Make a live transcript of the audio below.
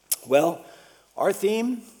Well, our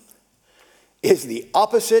theme is the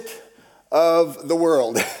opposite of the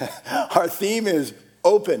world. Our theme is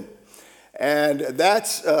open. And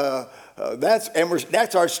that's our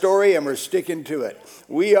story, and we're sticking to it.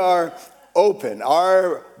 We are open.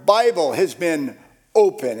 Our Bible has been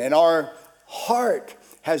open, and our heart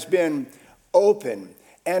has been open,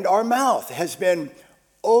 and our mouth has been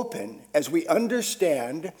open as we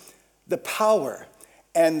understand the power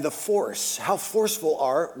and the force, how forceful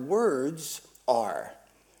our words are.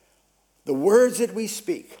 The words that we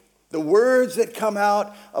speak, the words that come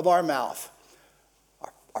out of our mouth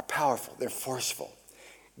are powerful, they're forceful.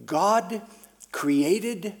 God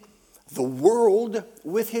created the world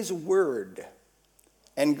with his word.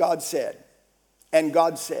 And God said, and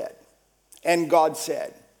God said, and God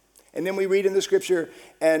said. And then we read in the scripture,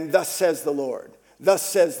 and thus says the Lord, thus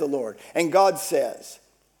says the Lord, and God says.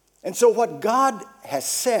 And so what God has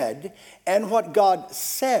said and what God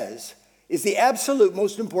says is the absolute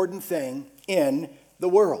most important thing in the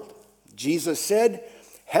world. Jesus said,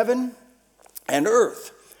 heaven and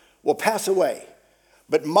earth will pass away,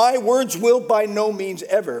 but my words will by no means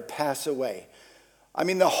ever pass away. I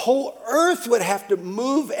mean, the whole earth would have to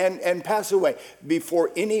move and pass away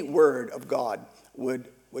before any word of God would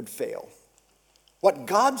fail. What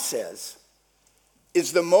God says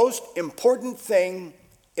is the most important thing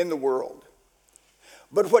in the world.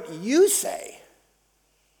 But what you say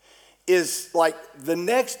is like the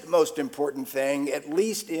next most important thing, at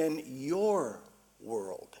least in your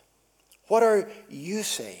world. What are you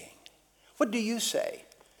saying? What do you say?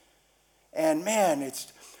 And man,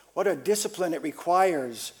 it's what a discipline it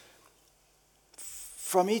requires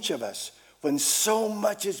from each of us when so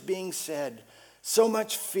much is being said, so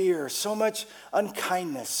much fear, so much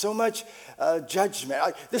unkindness, so much judgment.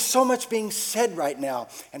 There's so much being said right now,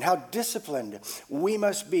 and how disciplined we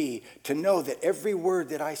must be to know that every word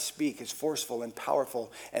that I speak is forceful and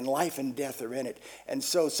powerful, and life and death are in it. And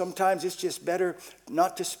so sometimes it's just better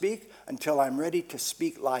not to speak until I'm ready to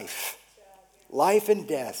speak life. Life and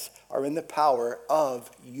death are in the power of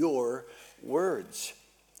your words.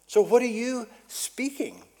 So what are you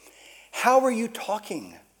speaking? How are you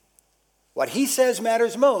talking? What he says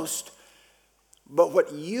matters most, but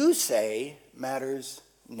what you say matters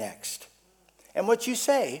next. And what you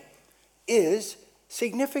say is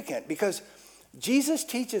significant because Jesus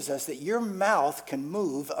teaches us that your mouth can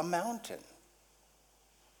move a mountain.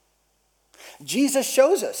 Jesus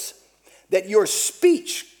shows us that your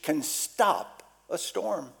speech can stop a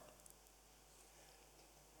storm.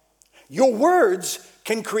 Your words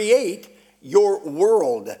can create your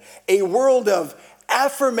world, a world of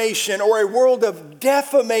affirmation or a world of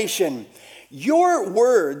defamation. Your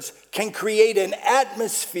words can create an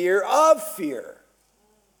atmosphere of fear.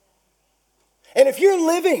 And if you're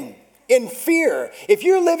living in fear, if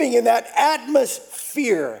you're living in that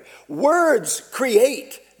atmosphere, words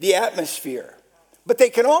create the atmosphere. But they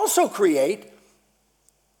can also create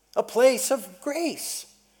a place of grace.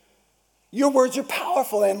 Your words are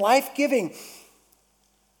powerful and life-giving.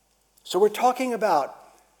 So we're talking about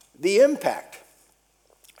the impact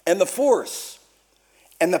and the force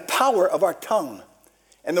and the power of our tongue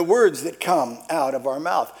and the words that come out of our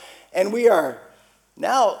mouth. And we are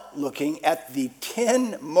now looking at the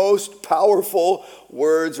 10 most powerful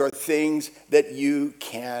words or things that you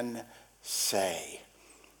can say.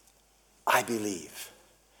 I believe.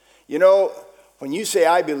 You know, when you say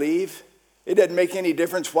I believe, it doesn't make any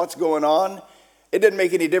difference what's going on. It doesn't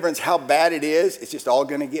make any difference how bad it is. It's just all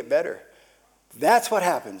going to get better. That's what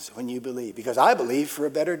happens when you believe. Because I believe for a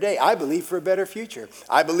better day. I believe for a better future.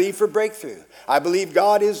 I believe for breakthrough. I believe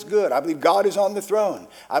God is good. I believe God is on the throne.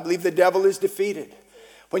 I believe the devil is defeated.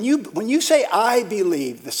 When you say I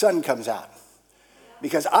believe, the sun comes out.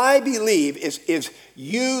 Because I believe is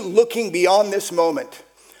you looking beyond this moment.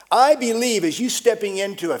 I believe is you stepping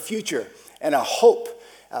into a future and a hope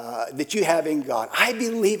that you have in God. I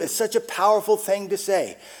believe is such a powerful thing to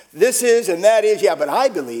say. This is and that is, yeah, but I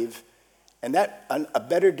believe. And that a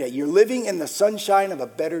better day. You're living in the sunshine of a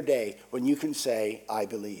better day when you can say, I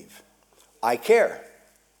believe. I care.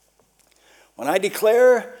 When I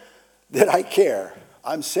declare that I care,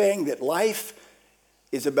 I'm saying that life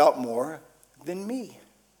is about more than me.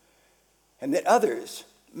 And that others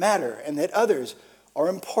matter. And that others are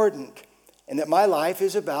important. And that my life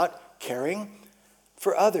is about caring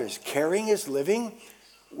for others. Caring is living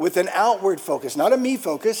with an outward focus. Not a me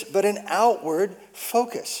focus, but an outward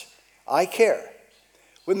focus. I care.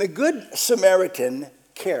 When the Good Samaritan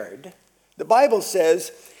cared, the Bible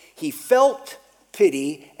says he felt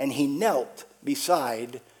pity and he knelt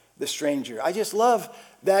beside the stranger. I just love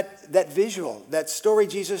that visual, that story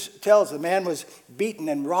Jesus tells. The man was beaten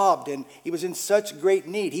and robbed, and he was in such great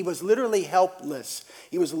need. He was literally helpless.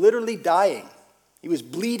 He was literally dying. He was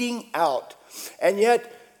bleeding out. And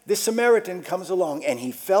yet, this Samaritan comes along, and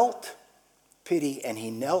he felt pity, and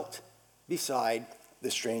he knelt beside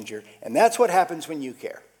the stranger. And that's what happens when you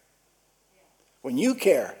care. When you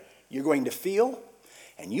care, you're going to feel,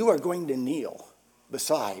 and you are going to kneel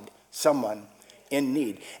beside someone in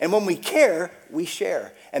need. And when we care, we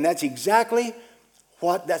share. And that's exactly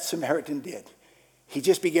what that Samaritan did. He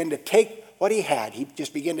just began to take what he had. He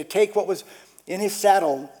just began to take what was in his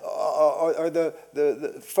saddle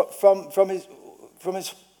from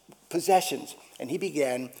his possessions, and he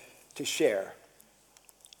began to share.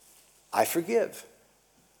 I forgive.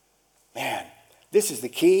 Man, this is the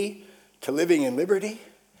key to living in liberty.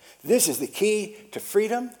 This is the key to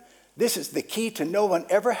freedom. This is the key to no one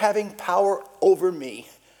ever having power over me.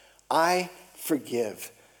 I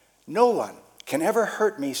forgive. No one can ever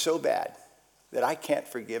hurt me so bad that I can't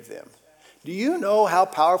forgive them. Do you know how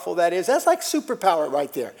powerful that is? That's like superpower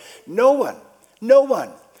right there. No one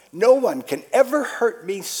can ever hurt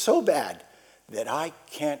me so bad that I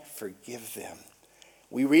can't forgive them.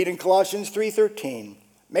 We read in Colossians 3:13,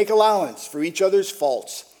 make allowance for each other's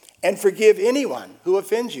faults and forgive anyone who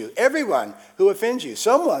offends you. Everyone who offends you.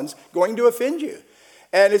 Someone's going to offend you.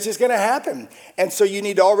 And it's just going to happen. And so you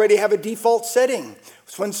need to already have a default setting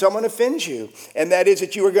when someone offends you. And that is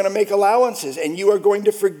that you are going to make allowances and you are going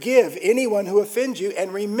to forgive anyone who offends you.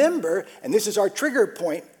 And remember, and this is our trigger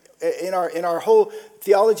point in our whole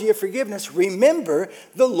theology of forgiveness, remember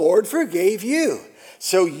the Lord forgave you.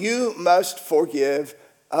 So you must forgive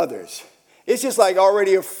others. It's just like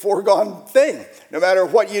already a foregone thing. No matter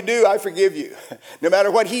what you do, I forgive you. No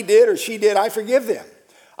matter what he did or she did, I forgive them.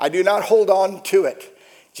 I do not hold on to it.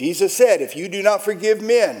 Jesus said, if you do not forgive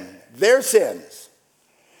men their sins,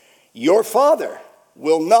 your Father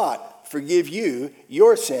will not forgive you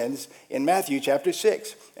your sins, in Matthew chapter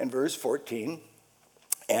 6 and verse 14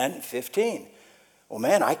 and 15. Well,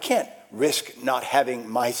 man, I can't risk not having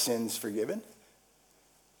my sins forgiven.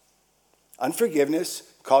 Unforgiveness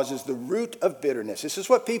causes the root of bitterness. This is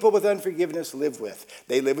what people with unforgiveness live with.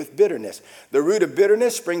 They live with bitterness. The root of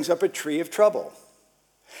bitterness springs up a tree of trouble.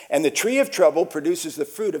 And the tree of trouble produces the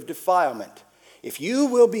fruit of defilement. If you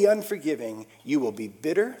will be unforgiving, you will be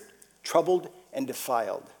bitter, troubled, and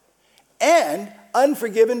defiled. And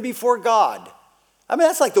unforgiven before God. I mean,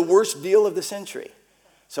 that's like the worst deal of the century.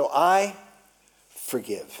 So I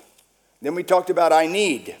forgive. Then we talked about I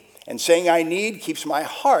need. And saying I need keeps my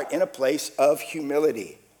heart in a place of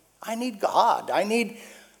humility. I need God. I need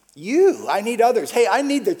you. I need others. Hey, I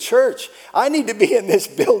need the church. I need to be in this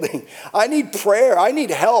building. I need prayer. I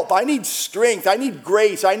need help. I need strength. I need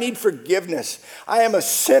grace. I need forgiveness. I am a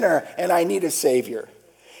sinner and I need a Savior.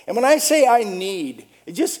 And when I say I need,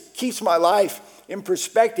 it just keeps my life in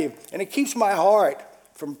perspective and it keeps my heart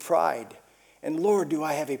from pride. And Lord, do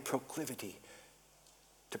I have a proclivity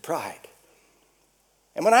to pride?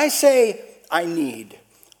 And when I say I need,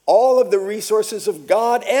 all of the resources of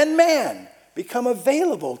God and man become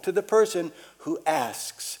available to the person who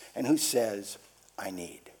asks and who says, I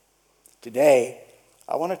need. Today,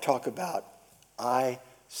 I want to talk about I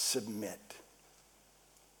submit.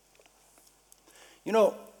 You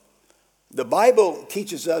know, the Bible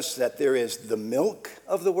teaches us that there is the milk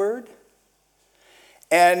of the word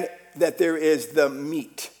and that there is the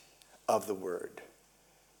meat of the word.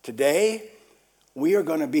 Today, we are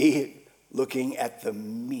going to be looking at the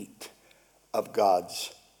meat of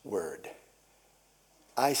God's word.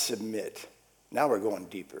 I submit. Now we're going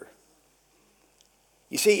deeper.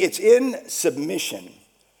 You see, it's in submission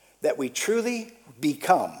that we truly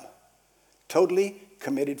become totally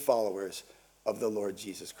committed followers of the Lord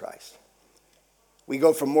Jesus Christ. We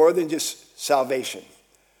go from more than just salvation.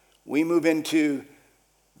 We move into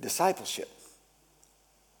discipleship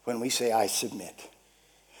when we say, I submit.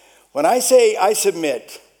 When I say I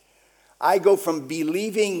submit, I go from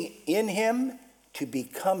believing in him to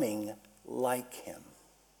becoming like him.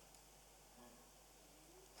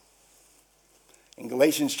 In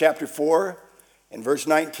Galatians chapter 4 and verse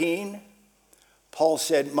 19, Paul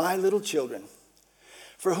said, my little children,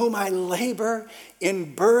 for whom I labor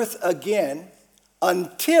in birth again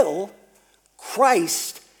until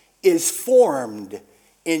Christ is formed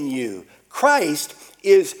in you. Christ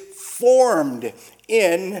is formed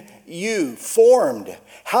in you. Formed.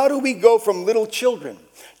 How do we go from little children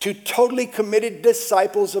to totally committed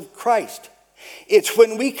disciples of Christ? It's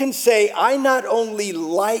when we can say, I not only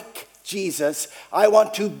like Jesus, I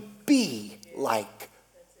want to be like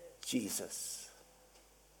Jesus.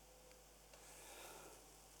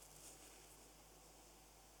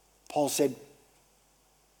 Paul said,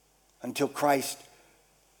 until Christ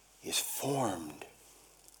is formed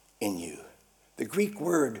in you. The Greek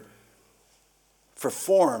word for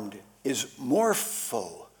formed is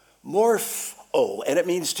morpho, and it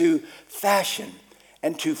means to fashion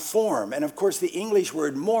and to form. And of course, the English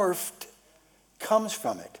word morphed comes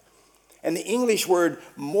from it. And the English word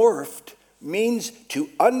morphed means to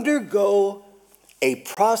undergo a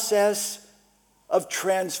process of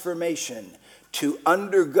transformation. To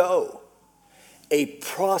undergo a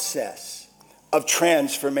process of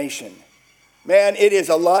transformation. Man, it is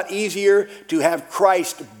a lot easier to have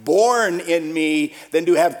Christ born in me than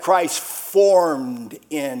to have Christ formed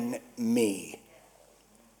in me.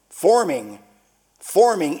 Forming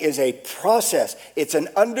is a process. It's an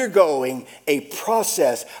undergoing a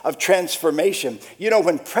process of transformation. You know,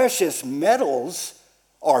 when precious metals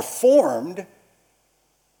are formed,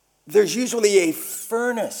 there's usually a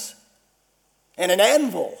furnace and an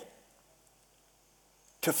anvil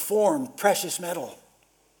to form precious metal.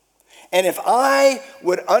 And if I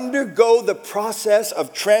would undergo the process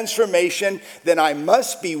of transformation, then I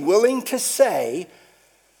must be willing to say,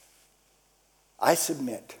 I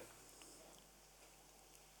submit.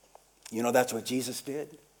 You know, that's what Jesus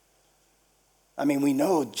did. I mean, we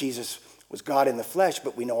know Jesus was God in the flesh,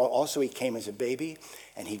 but we know also he came as a baby,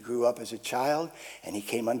 and he grew up as a child, and he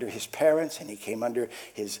came under his parents, and he came under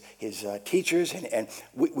his teachers, and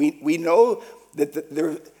we know that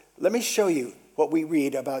there. Let me show you what we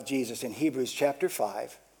read about Jesus in Hebrews chapter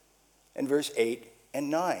 5 and verse 8 and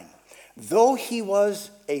 9. Though he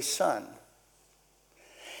was a son,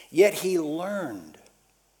 yet he learned.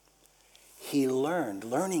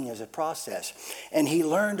 Learning is a process. And he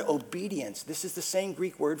learned obedience. This is the same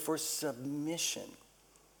Greek word for submission.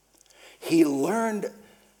 He learned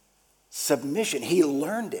submission. He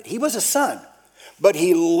learned it. He was a son, but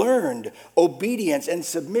he learned obedience and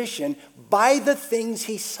submission by the things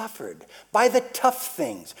he suffered, by the tough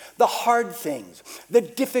things, the hard things, the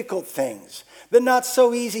difficult things, the not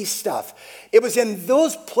so easy stuff. It was in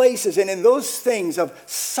those places and in those things of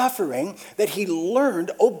suffering that he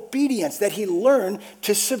learned obedience, that he learned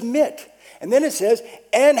to submit. And then it says,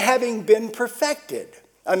 and having been perfected.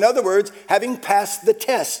 In other words, having passed the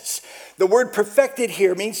tests. The word perfected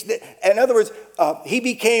here means that, in other words, he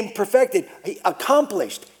became perfected, he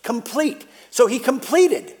accomplished, complete. So he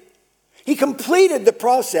completed. He completed the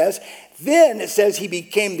process. Then it says he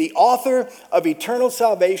became the author of eternal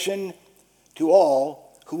salvation to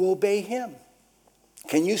all who obey him.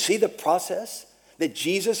 Can you see the process that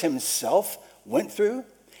Jesus himself went through?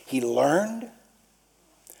 He learned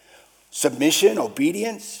submission,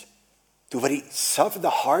 obedience to what he suffered,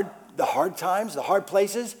 the hard times, the hard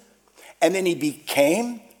places. And then he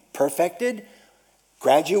became perfected,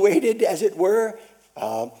 graduated, as it were,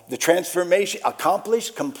 the transformation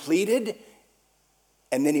accomplished, completed,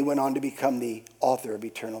 and then he went on to become the author of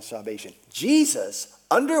eternal salvation. Jesus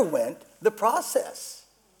underwent the process.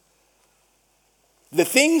 The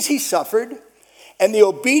things he suffered and the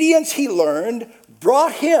obedience he learned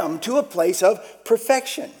brought him to a place of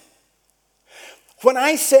perfection. When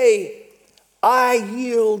I say, I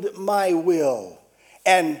yield my will,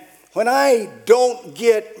 and when I don't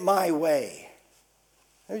get my way,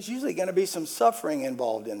 there's usually going to be some suffering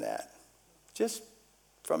involved in that, just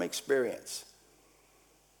from experience.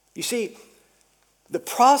 You see, the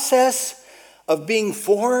process of being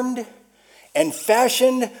formed and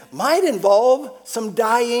fashioned might involve some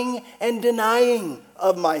dying and denying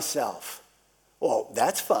of myself. Well,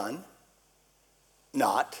 that's fun.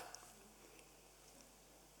 Not.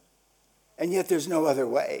 And yet there's no other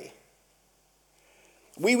way.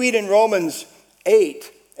 We read in Romans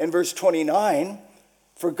 8 and verse 29,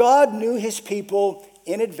 for God knew his people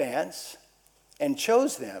in advance and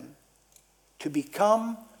chose them to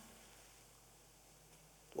become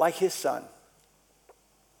like his son.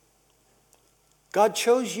 God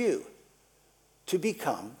chose you to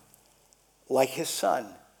become like his son.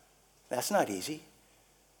 That's not easy.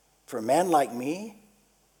 For a man like me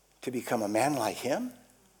to become a man like him,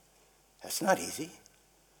 that's not easy.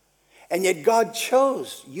 And yet God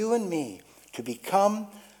chose you and me to become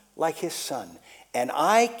like his son. And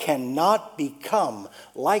I cannot become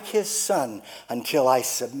like his son until I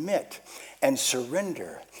submit and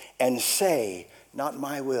surrender and say, not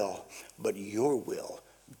my will, but your will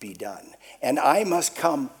be done. And I must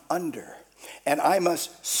come under, and I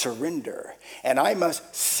must surrender, and I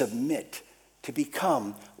must submit to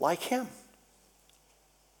become like him.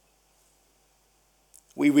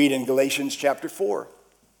 We read in Galatians chapter 4,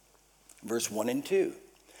 verse 1 and 2.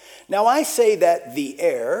 Now I say that the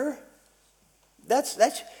heir,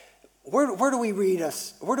 where do we read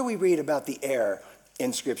about the heir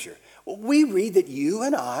in Scripture? We read that you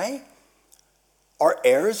and I are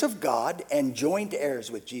heirs of God and joint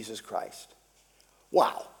heirs with Jesus Christ.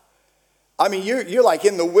 Wow. I mean, you're like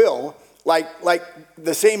in the will, like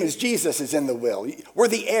the same as Jesus is in the will. We're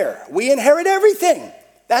the heir. We inherit everything.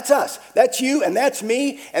 That's us. That's you, and that's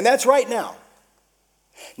me, and that's right now.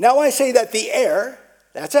 Now I say that the heir,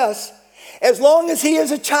 that's us, as long as he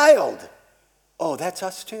is a child, oh, that's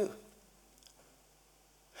us too.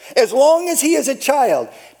 As long as he is a child,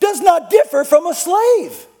 does not differ from a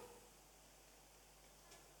slave.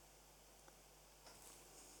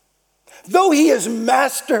 Though he is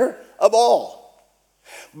master of all,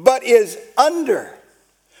 but is under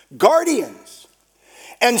guardians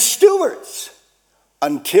and stewards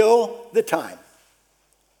until the time.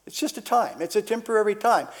 It's just a time. It's a temporary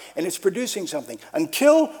time. And it's producing something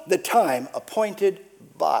until the time appointed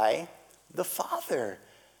by the Father.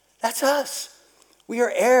 That's us. We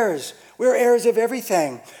are heirs. We're heirs of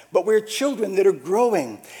everything, but we're children that are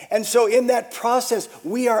growing. And so in that process,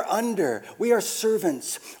 we are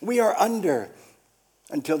servants. We are under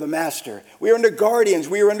until the master. We are under guardians.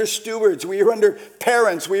 We are under stewards. We are under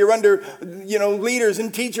parents. We are under, leaders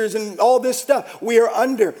and teachers and all this stuff. We are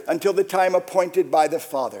under until the time appointed by the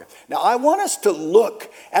Father. Now, I want us to look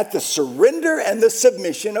at the surrender and the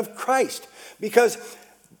submission of Christ, because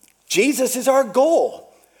Jesus is our goal.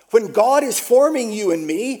 When God is forming you and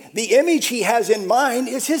me, the image he has in mind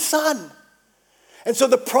is his Son. And so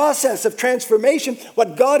the process of transformation,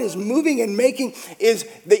 what God is moving and making, is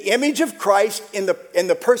the image of Christ in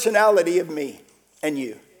the personality of me and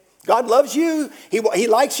you. God loves you. He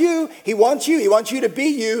likes you. He wants you. He wants you to be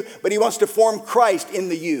you, but he wants to form Christ in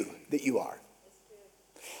the you that you are.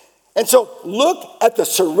 And so look at the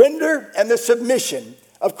surrender and the submission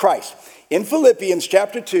of Christ. In Philippians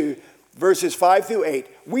chapter 2, verses 5 through 8,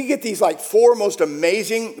 we get these like four most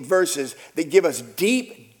amazing verses that give us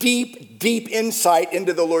deep insight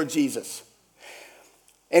into the Lord Jesus.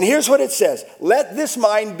 And here's what it says. Let this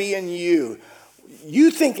mind be in you.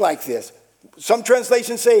 You think like this. Some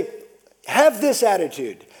translations say, have this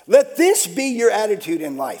attitude. Let this be your attitude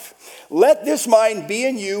in life. Let this mind be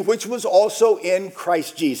in you, which was also in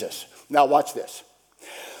Christ Jesus. Now watch this.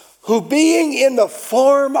 Who being in the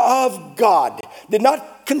form of God, did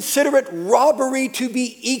not consider it robbery to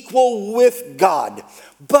be equal with God,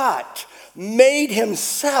 but made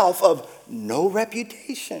himself of no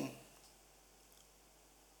reputation.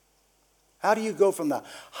 How do you go from the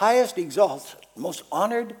highest exalted, most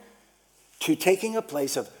honored, to taking a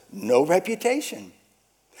place of no reputation?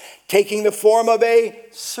 Taking the form of a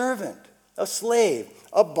servant, a slave,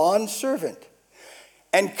 a bondservant,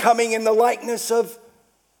 and coming in the likeness of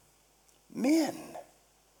men.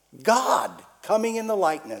 God coming in the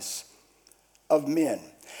likeness of men.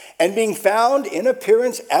 And being found in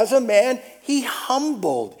appearance as a man, he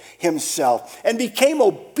humbled himself and became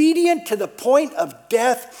obedient to the point of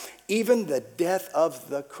death, even the death of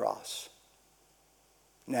the cross.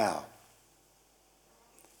 Now,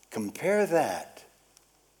 compare that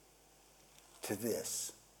to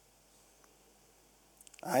this.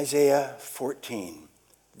 Isaiah 14,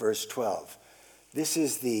 verse 12. This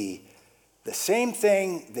is the same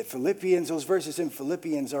thing that those verses in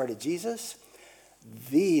Philippians are to Jesus.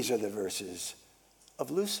 These are the verses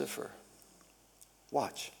of Lucifer.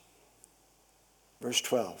 Watch. Verse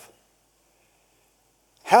 12.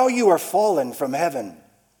 How you are fallen from heaven,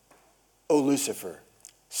 O Lucifer,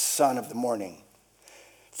 son of the morning.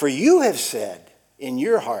 For you have said in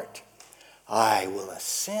your heart, I will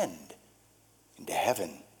ascend into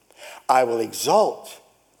heaven. I will exalt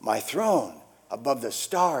my throne above the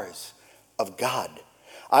stars of God.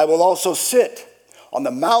 I will also sit on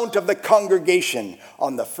the mount of the congregation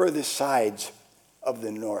on the furthest sides of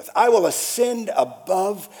the north. I will ascend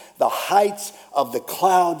above the heights of the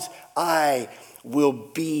clouds. I will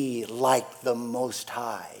be like the Most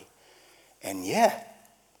High. And yet,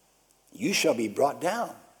 you shall be brought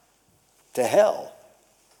down to hell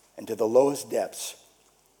and to the lowest depths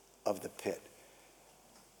of the pit.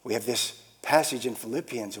 We have this passage in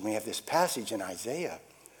Philippians and we have this passage in Isaiah.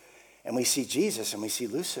 And we see Jesus and we see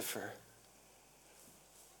Lucifer.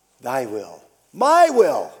 Thy will, my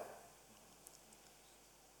will,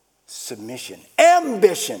 submission,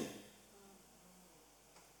 ambition,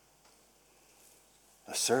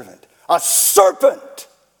 a servant, a serpent.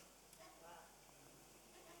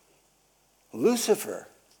 Lucifer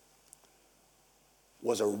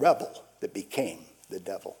was a rebel that became the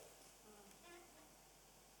devil.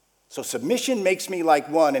 So submission makes me like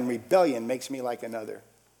one and rebellion makes me like another.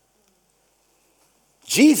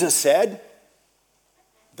 Jesus said,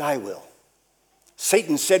 thy will.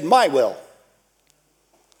 Satan said, my will.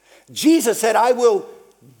 Jesus said, I will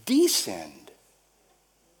descend.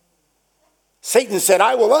 Satan said,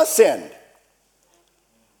 I will ascend.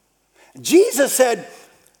 Jesus said,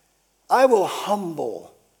 I will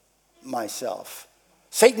humble myself.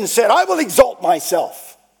 Satan said, I will exalt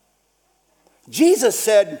myself. Jesus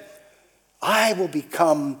said, I will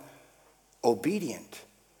become obedient.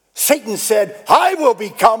 Satan said, I will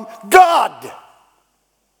become God.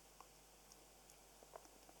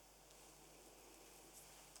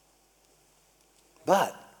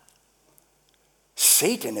 But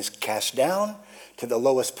Satan is cast down to the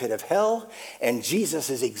lowest pit of hell, and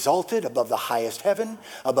Jesus is exalted above the highest heaven,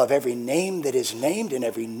 above every name that is named, and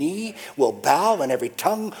every knee will bow, and every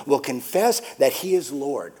tongue will confess that he is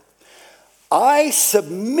Lord. I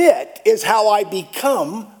submit is how I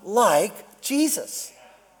become like Jesus.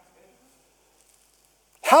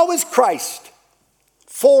 How is Christ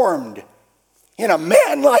formed in a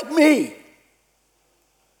man like me?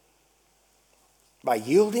 By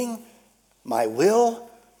yielding my will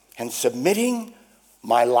and submitting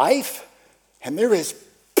my life, and there is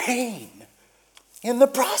pain in the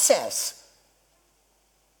process.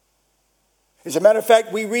 As a matter of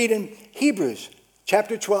fact, we read in Hebrews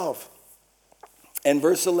chapter 12 and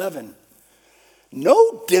verse 11,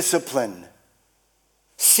 no discipline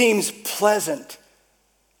seems pleasant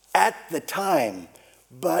at the time,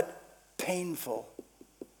 but painful.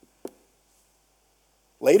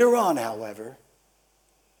 Later on, however,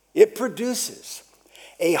 it produces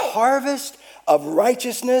a harvest of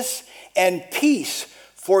righteousness and peace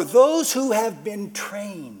for those who have been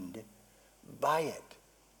trained by it.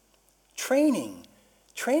 Training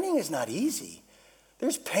is not easy.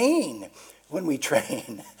 There's pain when we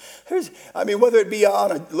train. Whether it be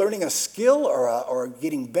on learning a skill or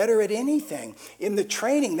getting better at anything, in the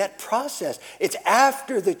training, that process, it's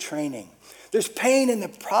after the training. There's pain in the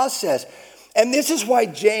process. And this is why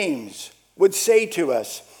James would say to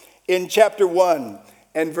us in chapter 1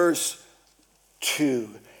 and verse 2,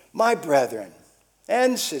 my brethren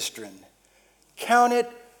and sistren, count it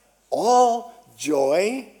all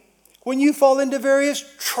joy when you fall into various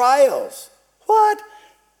trials. What?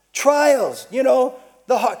 Trials, the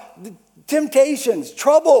temptations,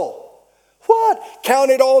 trouble. What? Count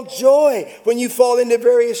it all joy when you fall into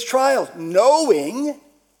various trials, knowing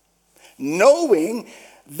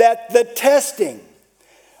that the testing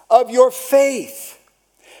of your faith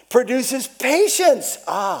produces patience.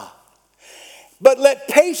 But let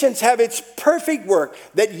patience have its perfect work,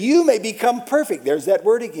 that you may become perfect. There's that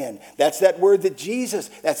word again. That's that word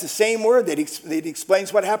that's the same word that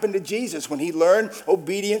explains what happened to Jesus when he learned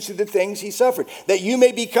obedience to the things he suffered. That you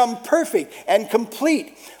may become perfect and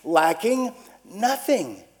complete, lacking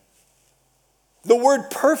nothing. The word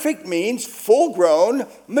perfect means full grown,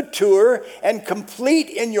 mature, and complete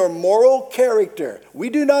in your moral character. We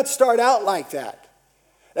do not start out like that.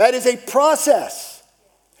 That is a process.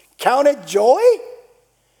 Count it joy?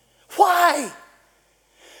 Why?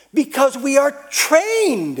 Because we are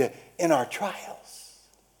trained in our trials.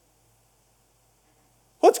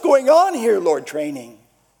 What's going on here, Lord? Training.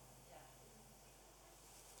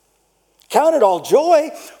 Count it all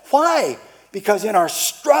joy. Why? Because in our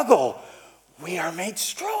struggle, we are made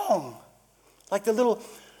strong. Like the little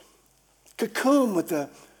cocoon with the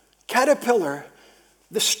caterpillar,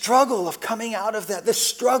 the struggle of coming out of that, the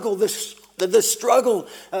struggle,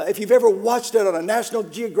 if you've ever watched it on a National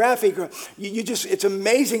Geographic, it's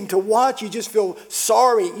amazing to watch. You just feel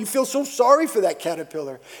sorry. You feel so sorry for that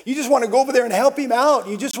caterpillar. You just want to go over there and help him out.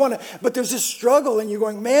 But there's this struggle and you're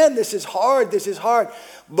going, man, this is hard.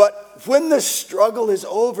 But when the struggle is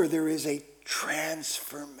over, there is a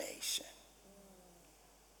transformation.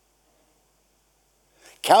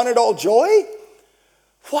 Count it all joy?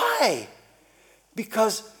 Why?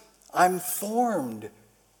 Because I'm formed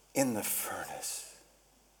in the furnace.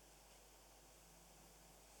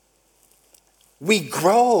 We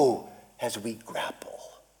grow as we grapple.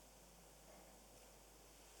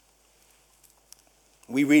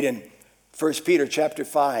 We read in 1 Peter chapter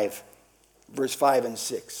 5, verse 5 and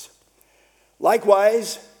 6.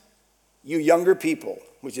 Likewise, you younger people,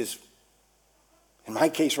 which is, in my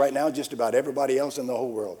case right now, just about everybody else in the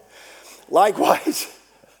whole world. Likewise,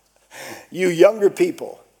 you younger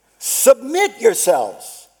people, submit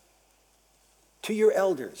yourselves to your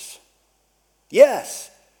elders. Yes,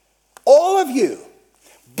 all of you,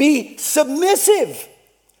 be submissive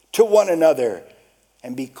to one another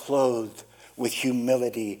and be clothed with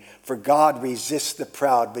humility. For God resists the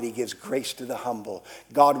proud, but he gives grace to the humble.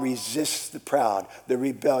 God resists the proud, the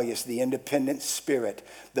rebellious, the independent spirit,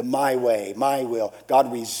 the my way, my will.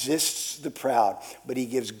 God resists the proud, but he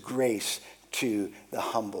gives grace to the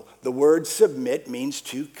humble. The word submit means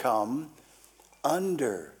to come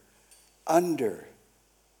under. And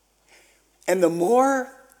the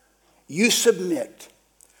more you submit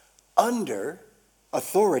under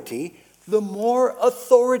authority, the more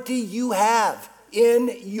authority you have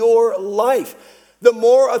in your life. The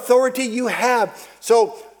more authority you have.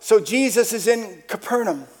 So Jesus is in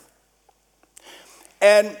Capernaum.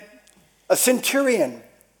 And a centurion,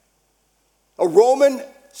 a Roman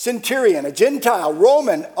centurion, a Gentile,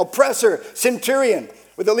 Roman oppressor centurion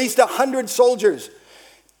with at least 100 soldiers,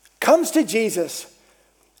 comes to Jesus,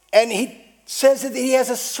 and he says that he has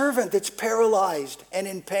a servant that's paralyzed and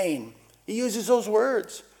in pain. He uses those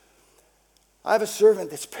words. I have a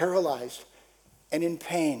servant that's paralyzed and in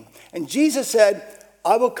pain. And Jesus said,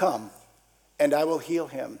 I will come and I will heal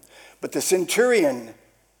him. But the centurion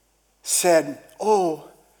said, oh,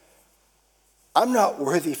 I'm not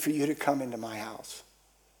worthy for you to come into my house.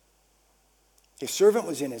 His servant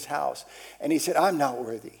was in his house, and he said, I'm not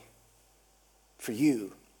worthy for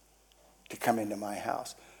you to come into my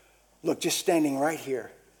house. Look, just standing right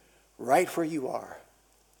here, right where you are,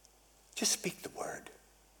 just speak the word.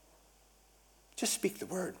 Just speak the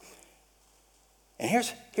word. And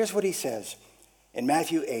here's what he says in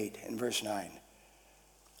Matthew 8 and verse 9.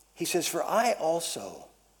 He says, for I also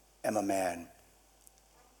am a man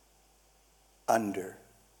under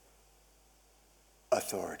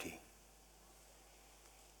authority.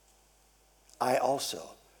 I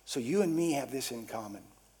also. So you and me have this in common.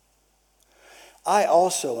 I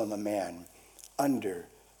also am a man under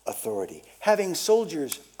authority, having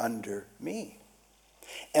soldiers under me.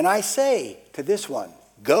 And I say to this one,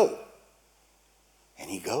 go. And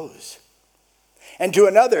he goes. And to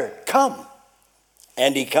another, come.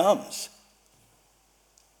 And he comes.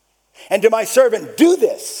 And to my servant, do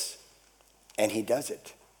this. And he does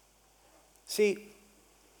it. See,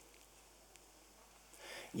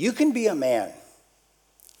 you can be a man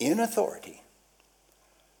in authority,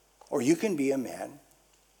 or you can be a man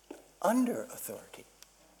under authority.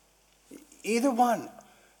 Either one.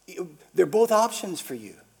 They're both options for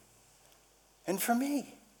you and for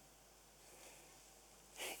me.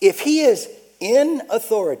 If he is in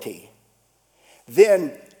authority,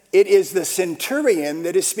 then it is the centurion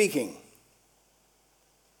that is speaking.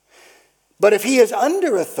 But if he is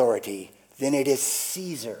under authority, then it is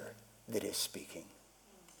Caesar that is speaking.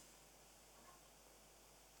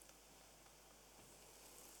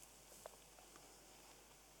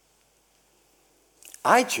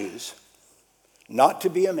 I choose not to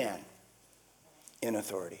be a man in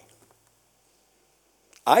authority.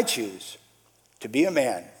 I choose to be a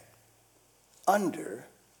man under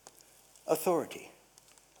authority.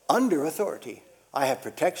 Under authority. I have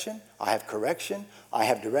protection, I have correction, I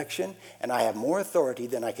have direction, and I have more authority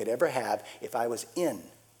than I could ever have if I was in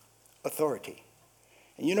authority.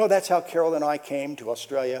 And you know that's how Carol and I came to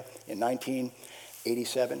Australia in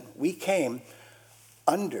 1987. We came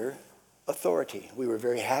under authority. We were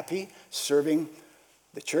very happy serving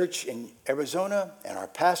the church in Arizona and our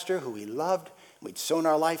pastor, who we loved. We'd sown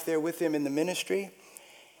our life there with him in the ministry.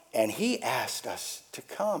 And he asked us to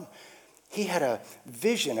come. He had a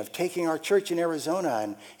vision of taking our church in Arizona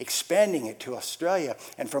and expanding it to Australia.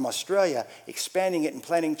 And from Australia, expanding it and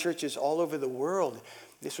planting churches all over the world.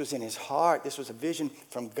 This was in his heart. This was a vision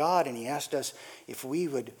from God. And he asked us if we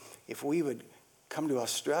would come to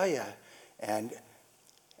Australia. And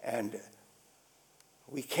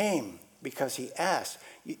we came because he asked.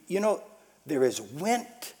 You know, there is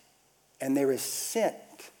went and there is sent.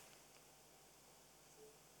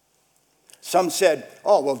 Some said,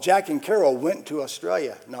 oh, well, Jack and Carol went to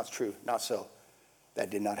Australia. Not true, not so. That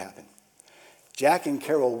did not happen. Jack and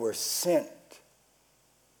Carol were sent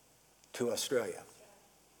to Australia.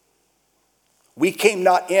 We came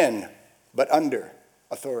not in, but under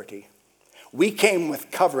authority. We came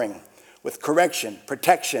with covering, with correction,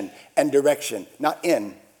 protection, and direction, not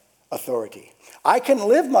in authority. I can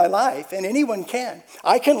live my life, and anyone can.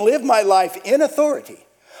 I can live my life in authority,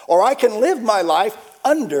 or I can live my life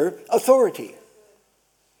under authority.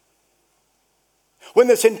 When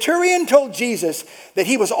the centurion told Jesus that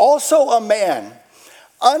he was also a man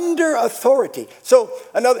under authority. So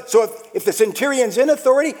if the centurion's in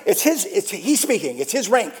authority, he's speaking. It's his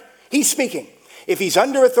rank. He's speaking. If he's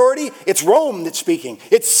under authority, it's Rome that's speaking.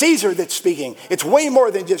 It's Caesar that's speaking. It's way more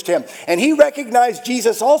than just him. And he recognized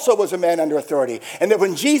Jesus also was a man under authority. And that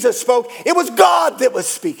when Jesus spoke, it was God that was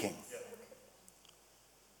speaking.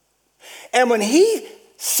 And when he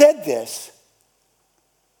said this,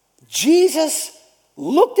 Jesus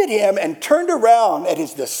looked at him and turned around at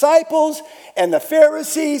his disciples and the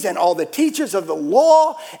Pharisees and all the teachers of the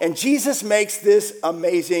law. And Jesus makes this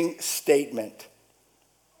amazing statement.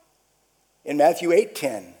 In Matthew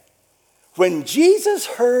 8:10, When Jesus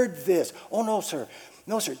heard this, oh, no, sir.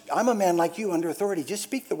 No, sir. I'm a man like you under authority. Just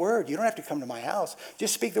speak the word. You don't have to come to my house.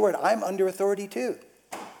 Just speak the word. I'm under authority too.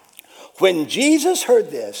 When Jesus heard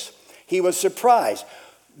this, he was surprised.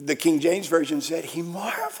 The King James Version said he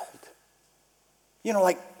marveled. You know,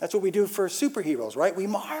 like that's what we do for superheroes, right? We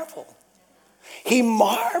marvel. He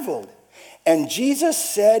marveled. And Jesus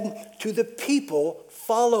said to the people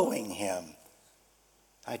following him,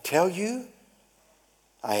 I tell you,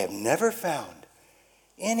 I have never found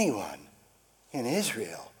anyone in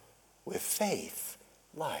Israel with faith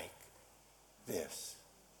like this.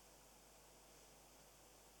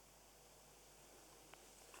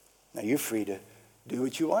 Now you're free to do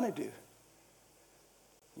what you want to do.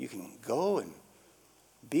 You can go and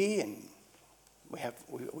be, and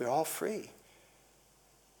we're all free.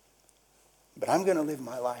 But I'm going to live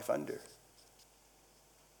my life under.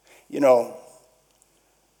 You know,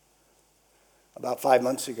 about 5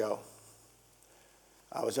 months ago,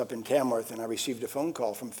 I was up in Tamworth and I received a phone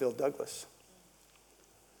call from Phil Douglas.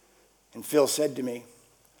 And Phil said to me,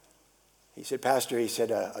 he said, Pastor, he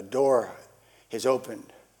said, a door has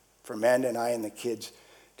opened for Amanda and I and the kids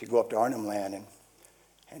to go up to Arnhem Land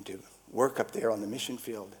and to work up there on the mission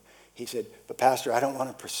field. He said, but Pastor, I don't want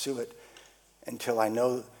to pursue it until I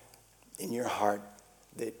know in your heart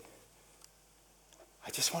that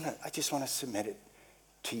I just want to submit it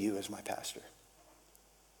to you as my pastor.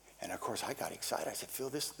 And of course, I got excited. I said, Phil,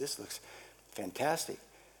 this looks fantastic.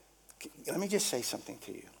 Let me just say something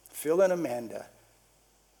to you. Phil and Amanda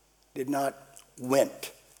did not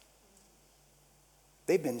went.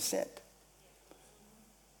 They've been sent.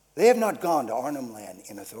 They have not gone to Arnhem Land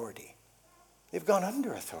in authority. They've gone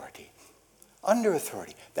under authority. Under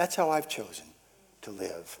authority. That's how I've chosen to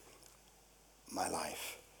live my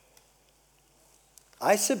life.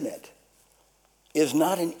 I submit is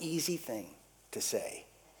not an easy thing to say,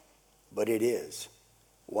 but it is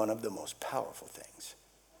one of the most powerful things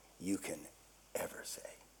you can ever say.